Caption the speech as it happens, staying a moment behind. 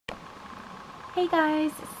Hey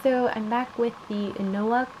guys, so I'm back with the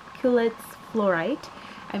U-NOAQULUTS fluorite.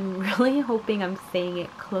 I'm really hoping I'm saying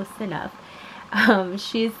it close enough.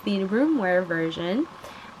 She's the room wear version,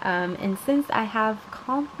 and since I have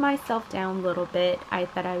calmed myself down a little bit, I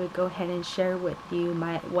thought I would go ahead and share with you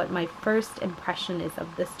what my first impression is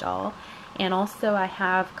of this doll, and also I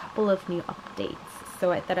have a couple of new updates,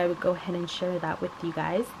 so I thought I would go ahead and share that with you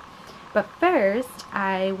guys. But first,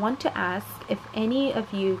 I want to ask if any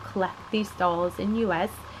of you collect these dolls in US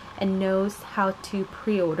and knows how to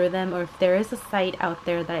pre-order them, or if there is a site out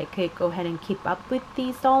there that I could go ahead and keep up with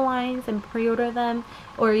these doll lines and pre-order them,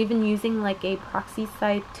 or even using like a proxy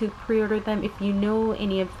site to pre-order them. If you know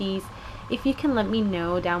any of these, if you can let me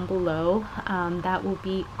know down below, that will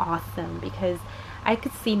be awesome, because I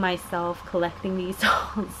could see myself collecting these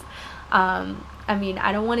dolls. I mean,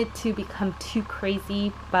 I don't want it to become too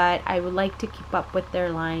crazy, but I would like to keep up with their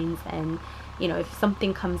lines, and you know, if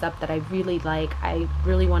something comes up that I really like, I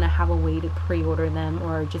really want to have a way to pre-order them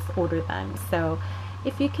or just order them. So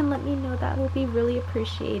if you can let me know, that will be really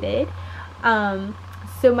appreciated.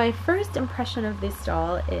 So my first impression of this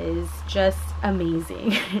doll is just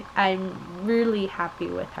amazing. I'm really happy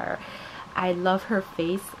with her. I love her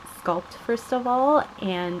face sculpt, first of all,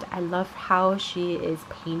 and I love how she is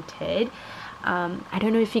painted. I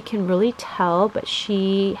don't know if you can really tell, but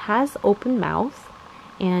she has open mouth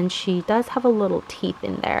and she does have a little teeth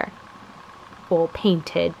in there. Well,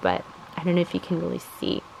 painted, but I don't know if you can really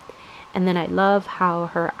see. And then I love how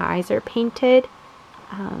her eyes are painted.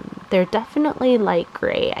 They're definitely light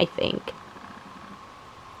gray, I think.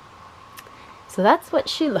 So that's what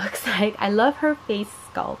she looks like. I love her face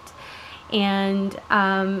sculpt, and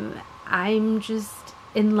I'm just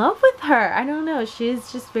in love with her. I don't know, she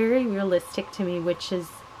is just very realistic to me, which is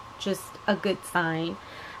just a good sign.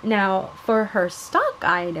 Now for her stock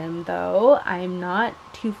item though, I'm not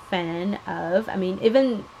too fan of. I mean,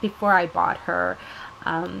 even before I bought her,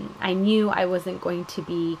 I knew I wasn't going to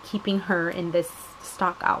be keeping her in this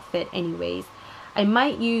stock outfit anyways. I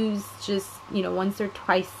might use just, you know, once or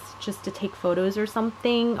twice just to take photos or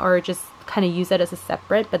something, or just kind of use it as a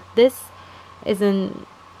separate, but this isn't,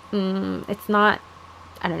 it's not,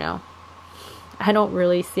 I don't know, I don't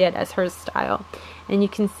really see it as her style. And you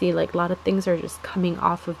can see like a lot of things are just coming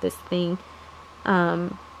off of this thing.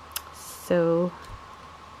 So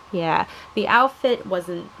yeah, the outfit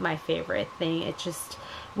wasn't my favorite thing. It just,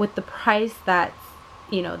 with the price that,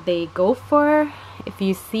 you know, they go for, if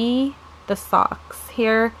you see the socks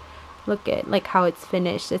here, look at like how it's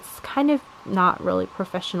finished. It's kind of not really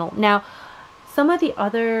professional. Now, some of the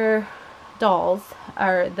other dolls,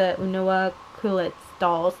 are the U-NOAQULUTS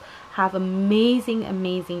dolls, have amazing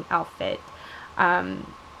outfit,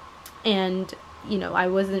 and you know, I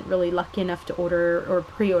wasn't really lucky enough to order or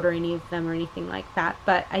pre-order any of them or anything like that,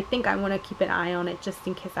 but I think I want to keep an eye on it just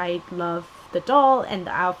in case I love the doll and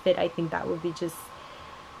the outfit. I think that would be just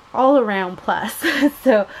all around plus.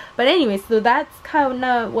 So, but anyway, so that's kind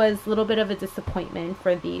of was a little bit of a disappointment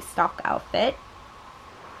for the stock outfit.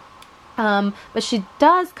 But she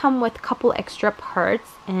does come with a couple extra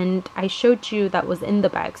parts, and I showed you that was in the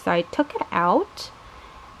bag, so I took it out,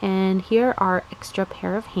 and here are extra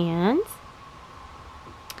pair of hands,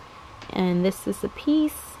 and this is a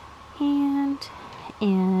piece hand,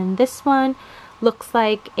 and this one looks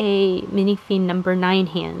like a minifee number 9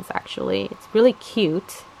 hands. Actually, it's really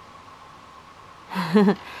cute.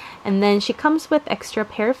 And then she comes with extra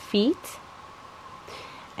pair of feet.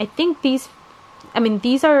 I think these, I mean,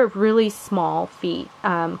 these are really small feet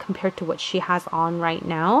compared to what she has on right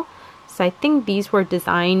now. So I think these were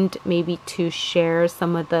designed maybe to share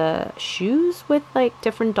some of the shoes with like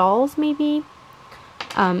different dolls maybe.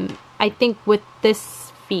 I think with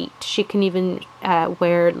this feet, she can even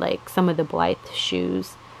wear like some of the Blythe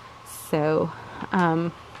shoes. So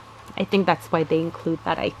I think that's why they include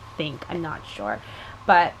that, I think. I'm not sure.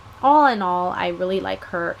 But all in all, I really like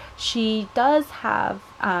her. She does have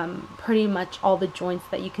pretty much all the joints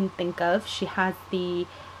that you can think of. She has the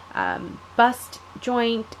bust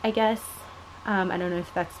joint, I guess. I don't know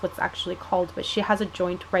if that's what's actually called, but she has a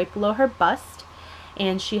joint right below her bust.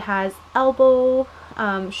 And she has elbow,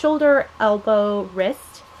 shoulder, elbow,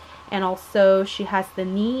 wrist. And also she has the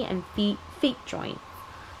knee and feet joint.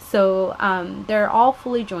 So they're all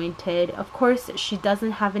fully jointed. Of course, she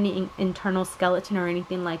doesn't have any internal skeleton or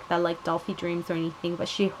anything like that, like Dolphy Dreams or anything, but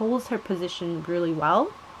she holds her position really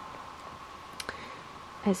well,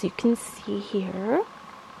 as you can see here.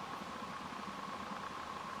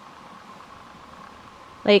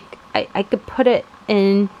 Like, I could put it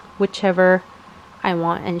in whichever I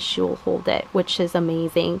want and she'll hold it, which is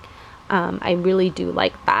amazing. I really do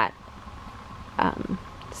like that.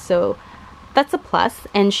 So that's a plus.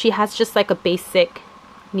 And she has just like a basic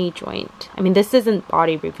knee joint. I mean, this isn't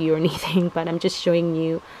body review or anything, but I'm just showing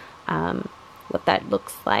you what that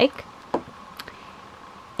looks like.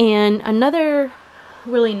 And another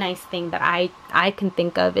really nice thing that I can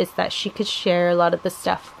think of is that she could share a lot of the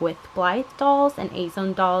stuff with Blythe dolls and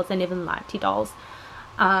A-Zone dolls and even Lati dolls.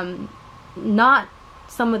 Not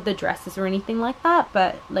some of the dresses or anything like that,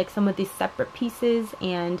 but like some of these separate pieces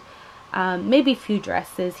and maybe a few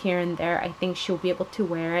dresses here and there. I think she'll be able to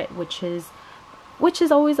wear it, which is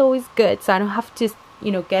always good. So I don't have to,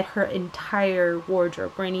 you know, get her entire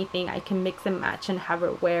wardrobe or anything. I can mix and match and have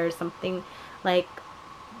her wear something like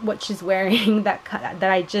what she's wearing that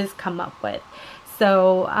I just come up with.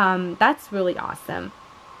 So that's really awesome.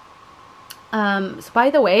 So by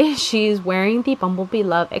the way, she's wearing the Bumblebee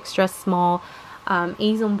Love extra small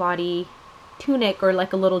A-Zone body tunic, or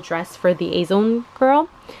like a little dress for the A-Zone girl.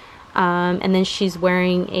 And then she's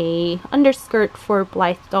wearing a underskirt for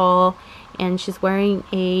Blythe doll, and she's wearing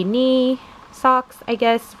a knee socks, I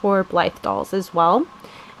guess, for Blythe dolls as well.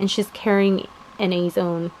 And she's carrying an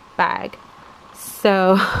A-Zone bag.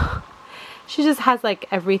 So she just has like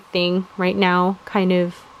everything right now kind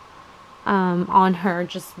of on her,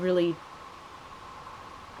 just really,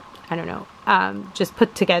 I don't know, just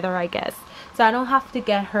put together, I guess. So I don't have to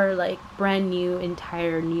get her like brand new,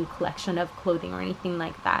 entire new collection of clothing or anything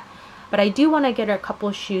like that. But I do want to get her a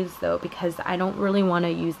couple shoes though, because I don't really want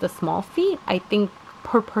to use the small feet. I think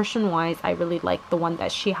proportion wise, I really like the one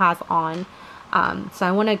that she has on. So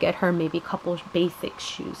I want to get her maybe a couple basic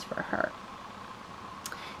shoes for her.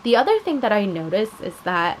 The other thing that I noticed is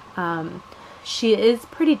that she is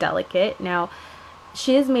pretty delicate. Now,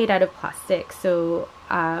 she is made out of plastic, so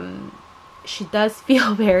she does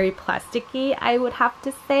feel very plasticky, I would have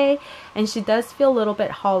to say. And she does feel a little bit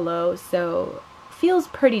hollow, so feels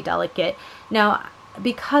pretty delicate. Now,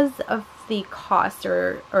 because of the cost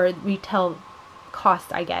or retail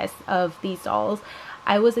cost, I guess, of these dolls,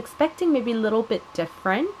 I was expecting maybe a little bit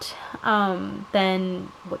different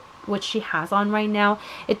than what she has on right now.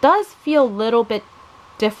 It does feel a little bit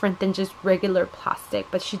different than just regular plastic,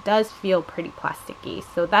 but she does feel pretty plasticky.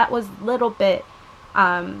 So that was a little bit,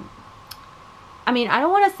 I mean, I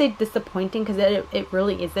don't want to say disappointing, because it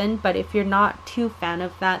really isn't, but if you're not too fan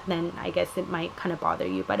of that, then I guess it might kind of bother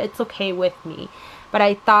you, but it's okay with me. But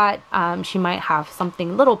I thought she might have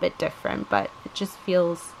something a little bit different, but it just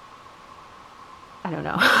feels, I don't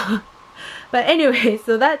know. But anyway,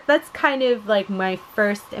 so that's kind of like my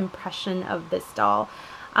first impression of this doll.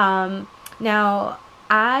 Now,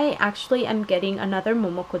 I actually am getting another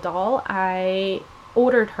Momoko doll. I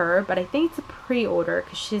ordered her, but I think it's a pre-order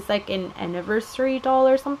because she's like an anniversary doll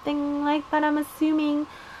or something like that, I'm assuming.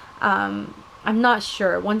 I'm not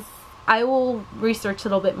sure. Once I will research a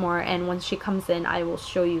little bit more, and once she comes in, I will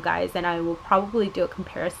show you guys, and I will probably do a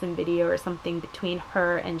comparison video or something between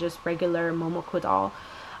her and just regular Momoko doll.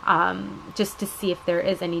 Just to see if there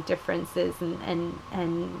is any differences, and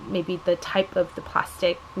maybe the type of the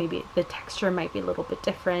plastic, maybe the texture might be a little bit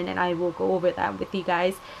different, and I will go over that with you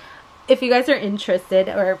guys. If you guys are interested,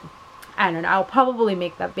 or I don't know, I'll probably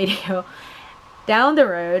make that video down the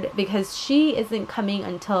road, because she isn't coming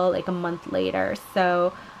until like a month later,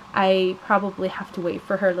 so I probably have to wait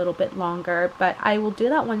for her a little bit longer, but I will do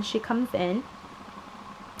that when she comes in.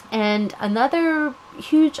 And another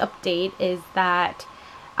huge update is that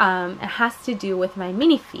it has to do with my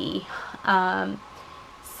minifee.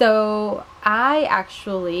 So I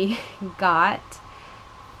actually got,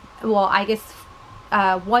 well, I guess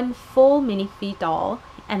one full minifee doll,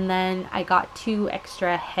 and then I got 2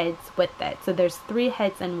 extra heads with it. So there's 3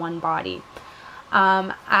 heads and 1 body.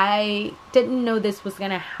 I didn't know this was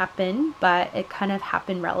gonna happen, but it kind of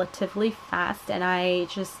happened relatively fast, and I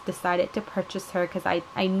just decided to purchase her because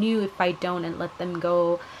I knew if I don't and let them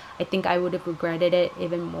go, I think I would have regretted it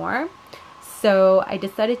even more. So I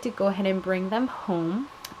decided to go ahead and bring them home,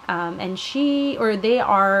 and they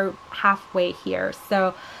are halfway here,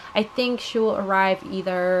 so I think she will arrive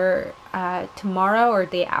either tomorrow or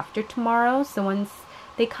day after tomorrow. So once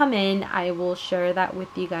they come in, I will share that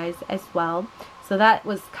with you guys as well. So that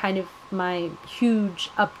was kind of my huge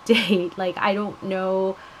update. Like, I don't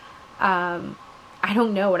know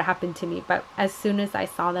what happened to me, but as soon as I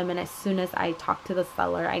saw them and as soon as I talked to the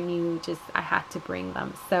seller, I knew just I had to bring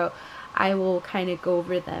them. So I will kind of go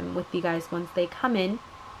over them with you guys once they come in,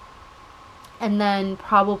 and then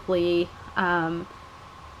probably my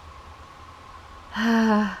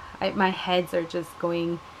heads are just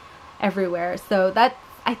going everywhere. So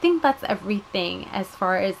I think that's everything as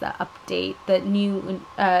far as the update, the new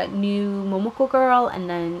Momoko girl, and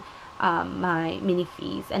then my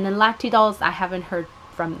minifees. And then Lati dolls, I haven't heard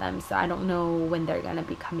from them, so I don't know when they're gonna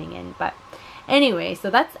be coming in. But anyway, so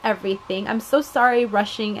that's everything. I'm so sorry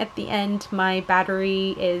rushing at the end. My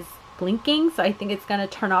battery is blinking, so I think it's gonna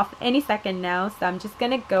turn off any second now, so I'm just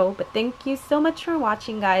gonna go. But thank you so much for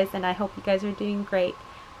watching, guys, and I hope you guys are doing great.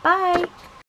 Bye!